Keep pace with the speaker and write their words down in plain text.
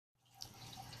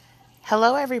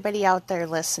Hello, everybody out there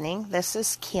listening. This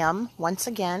is Kim once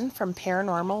again from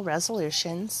Paranormal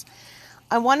Resolutions.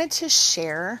 I wanted to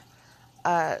share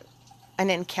an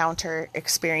encounter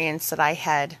experience that I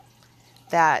had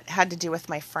that had to do with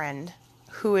my friend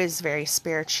who is very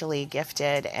spiritually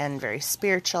gifted and very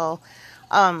spiritual.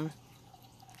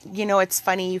 It's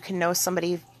funny, you can know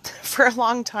somebody for a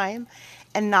long time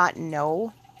and not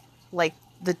know like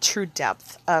the true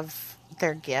depth of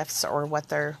their gifts or what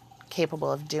they're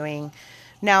capable of doing.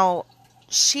 Now,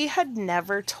 she had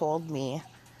never told me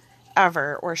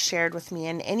ever or shared with me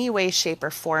in any way, shape, or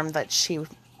form that she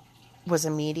was a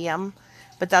medium,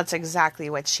 but that's exactly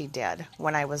what she did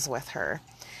when I was with her.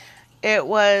 It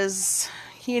was,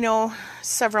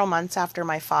 several months after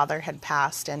my father had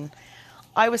passed, and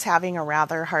I was having a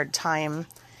rather hard time,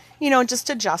 just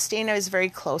adjusting. I was very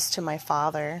close to my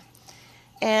father.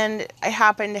 And I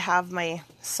happened to have my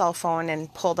cell phone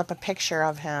and pulled up a picture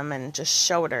of him and just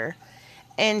showed her.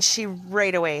 And she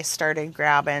right away started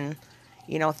grabbing,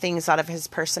 things out of his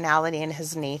personality and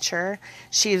his nature.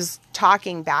 She was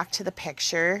talking back to the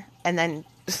picture and then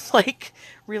like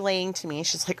relaying to me.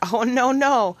 She's like, "Oh,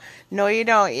 no, you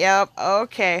don't. Yep.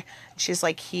 Okay." She's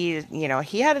like, he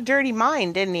had a dirty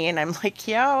mind, didn't he? And I'm like,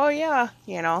 yeah, oh yeah.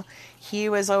 He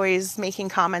was always making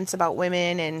comments about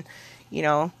women and,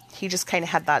 he just kind of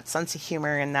had that sense of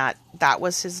humor, and that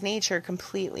was his nature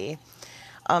completely.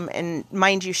 And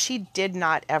mind you, she did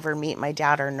not ever meet my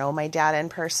dad or know my dad in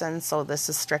person, so this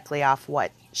is strictly off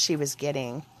what she was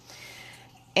getting.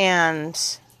 And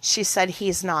she said,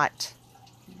 he's not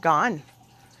gone.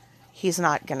 He's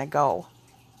not going to go.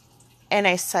 And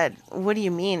I said, what do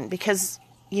you mean? Because,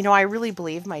 I really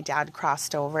believe my dad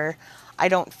crossed over. I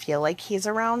don't feel like he's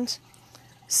around.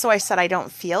 So I said, I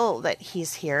don't feel that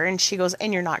he's here. And she goes,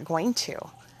 and you're not going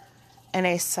to. And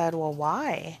I said, well,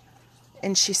 why?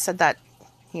 And she said that,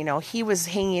 he was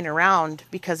hanging around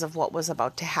because of what was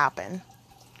about to happen.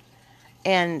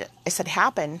 And I said,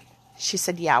 happen? She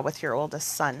said, yeah, with your oldest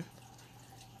son.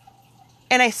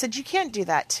 And I said, you can't do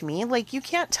that to me. Like, you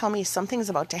can't tell me something's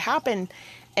about to happen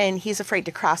and he's afraid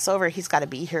to cross over. He's got to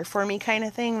be here for me kind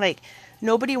of thing. Like,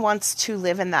 nobody wants to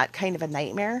live in that kind of a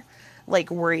nightmare,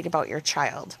 like worried about your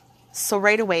child. So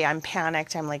right away I'm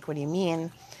panicked. I'm like, what do you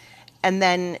mean? And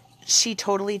then she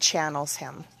totally channels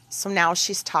him. So now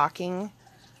she's talking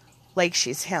like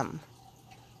she's him.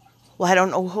 Well, I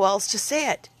don't know who else to say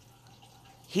it.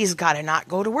 He's got to not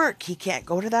go to work. He can't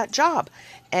go to that job.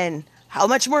 And how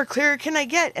much more clear can I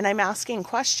get? And I'm asking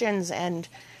questions. And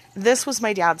this was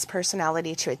my dad's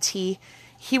personality to a T.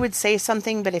 He would say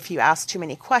something, but if you asked too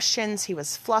many questions, he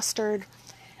was flustered.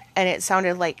 And it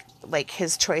sounded like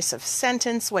his choice of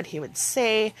sentence, what he would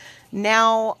say.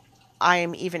 Now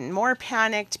I'm even more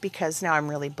panicked because now I'm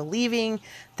really believing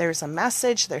there's a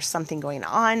message, there's something going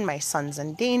on, my son's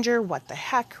in danger, what the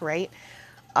heck, right?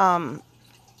 So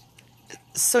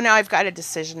now I've got a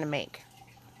decision to make.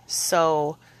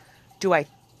 So do I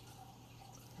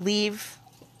leave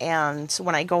and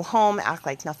when I go home act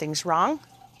like nothing's wrong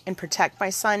and protect my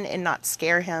son and not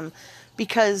scare him?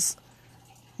 Because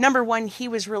number one, he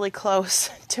was really close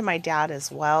to my dad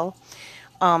as well.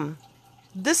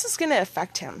 This is going to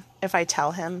affect him. If I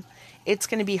tell him, it's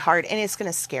going to be hard and it's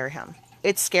going to scare him.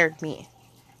 It scared me.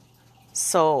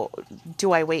 So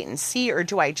do I wait and see, or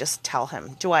do I just tell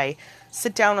him? Do I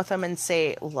sit down with him and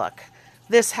say, look,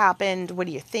 this happened. What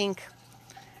do you think?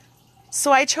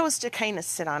 So I chose to kind of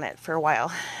sit on it for a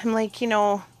while. I'm like,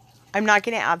 I'm not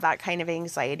going to add that kind of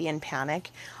anxiety and panic.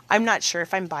 I'm not sure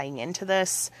if I'm buying into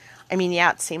this. I mean,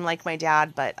 yeah, it seemed like my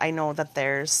dad, but I know that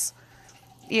there's,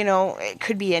 it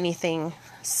could be anything.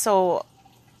 So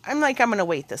I'm like, I'm going to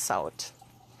wait this out.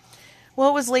 Well,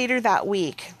 it was later that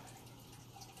week.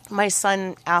 My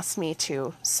son asked me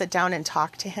to sit down and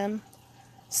talk to him.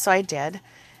 So I did.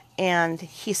 And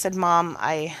he said, Mom,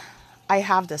 I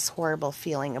have this horrible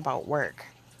feeling about work.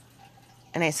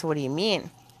 And I said, what do you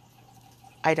mean?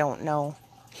 I don't know.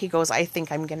 He goes, I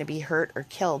think I'm going to be hurt or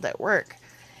killed at work.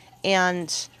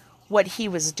 And what he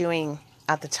was doing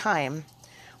at the time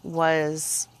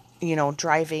was,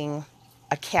 driving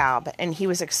a cab, and he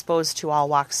was exposed to all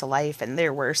walks of life, and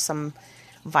there were some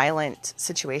violent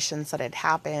situations that had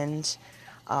happened,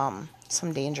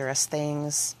 some dangerous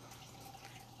things.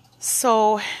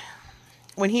 So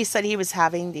when he said he was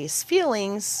having these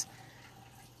feelings,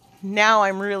 now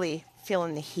I'm really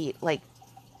feeling the heat. Like,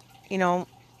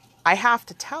 I have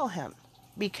to tell him,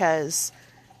 because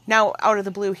now out of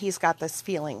the blue, he's got this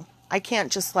feeling. I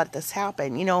can't just let this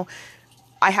happen.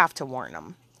 I have to warn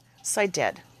him. So I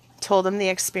did. Told him the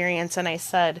experience, and I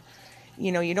said,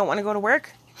 you don't want to go to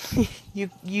work?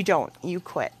 You don't. You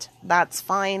quit. That's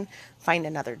fine. Find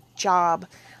another job.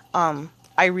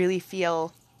 I really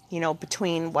feel,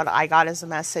 between what I got as a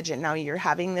message and now you're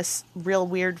having this real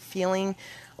weird feeling,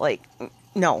 like,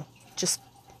 no, just,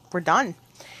 we're done.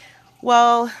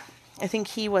 Well, I think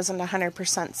he wasn't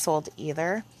 100% sold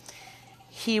either.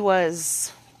 He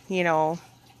was,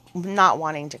 not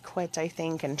wanting to quit, I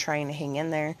think, and trying to hang in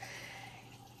there.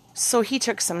 So he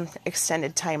took some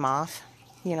extended time off,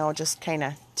 just kind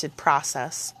of to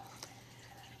process.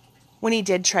 When he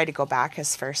did try to go back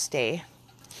his first day,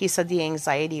 he said the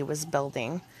anxiety was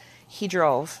building. He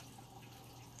drove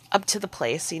up to the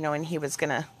place, and he was going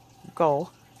to go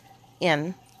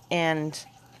in and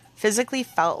physically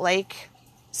felt like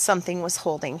something was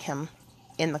holding him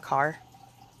in the car.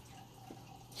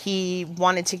 He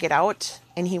wanted to get out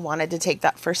and he wanted to take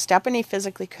that first step and he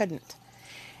physically couldn't.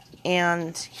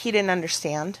 And he didn't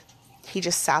understand. He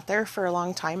just sat there for a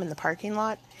long time in the parking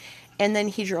lot and then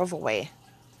he drove away.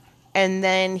 And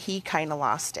then he kind of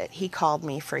lost it. He called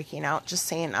me freaking out, just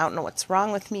saying, I don't know what's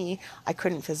wrong with me. I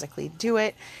couldn't physically do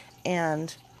it.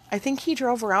 And I think he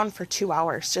drove around for 2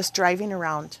 hours, just driving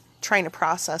around, trying to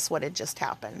process what had just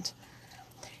happened.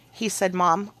 He said,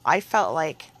 Mom, I felt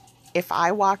like if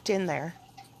I walked in there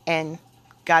and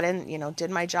got in, did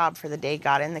my job for the day,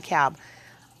 got in the cab,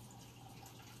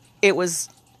 it was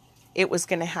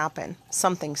going to happen.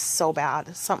 Something so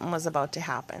bad. Something was about to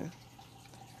happen.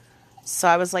 So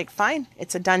I was like, fine,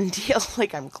 it's a done deal.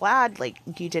 Like, I'm glad, like,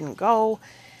 you didn't go.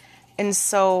 And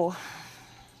so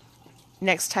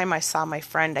next time I saw my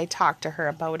friend, I talked to her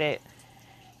about it.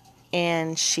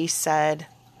 And she said,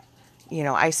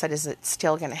 I said, is it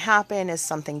still going to happen? Is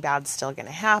something bad still going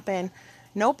to happen?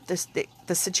 Nope,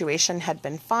 the situation had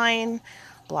been fine,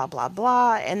 blah, blah,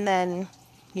 blah. And then,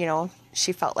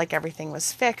 she felt like everything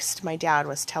was fixed. My dad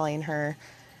was telling her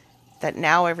that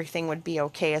now everything would be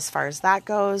okay as far as that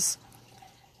goes.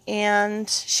 And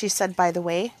she said, by the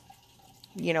way,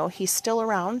 he's still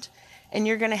around and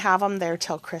you're going to have him there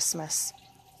till Christmas.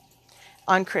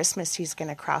 On Christmas, he's going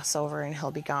to cross over and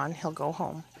he'll be gone. He'll go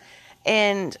home.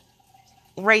 And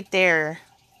right there,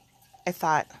 I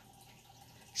thought,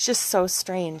 it's just so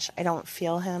strange. I don't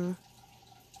feel him.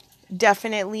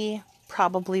 Definitely,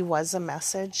 probably was a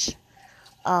message.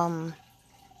 And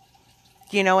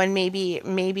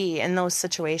maybe in those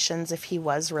situations, if he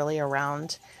was really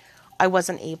around, I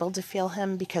wasn't able to feel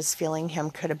him because feeling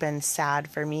him could have been sad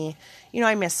for me.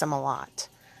 I miss him a lot.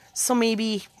 So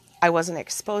maybe I wasn't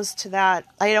exposed to that.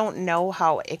 I don't know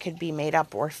how it could be made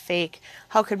up or fake.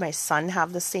 How could my son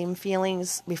have the same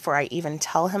feelings before I even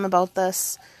tell him about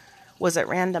this? Was it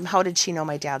random? How did she know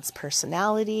my dad's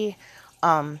personality?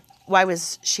 Why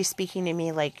was she speaking to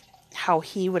me like how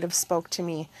he would have spoke to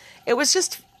me? It was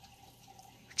just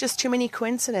too many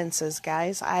coincidences,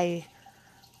 guys. I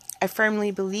firmly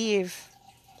believe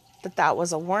that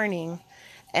was a warning.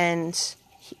 And,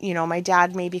 my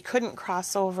dad maybe couldn't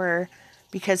cross over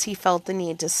because he felt the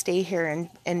need to stay here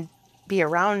and be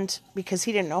around because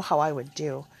he didn't know how I would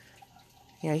do.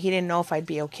 He didn't know if I'd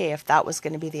be okay if that was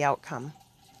going to be the outcome.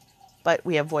 But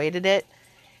we avoided it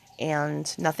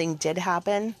and nothing did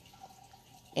happen.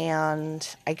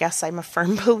 And I guess I'm a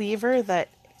firm believer that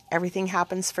everything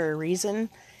happens for a reason.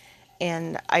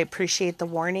 And I appreciate the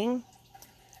warning.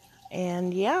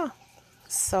 And yeah,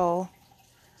 so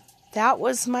that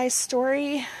was my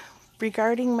story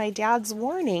regarding my dad's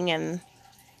warning and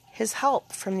his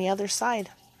help from the other side.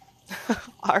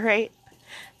 All right.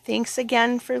 Thanks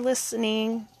again for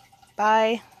listening.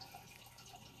 Bye.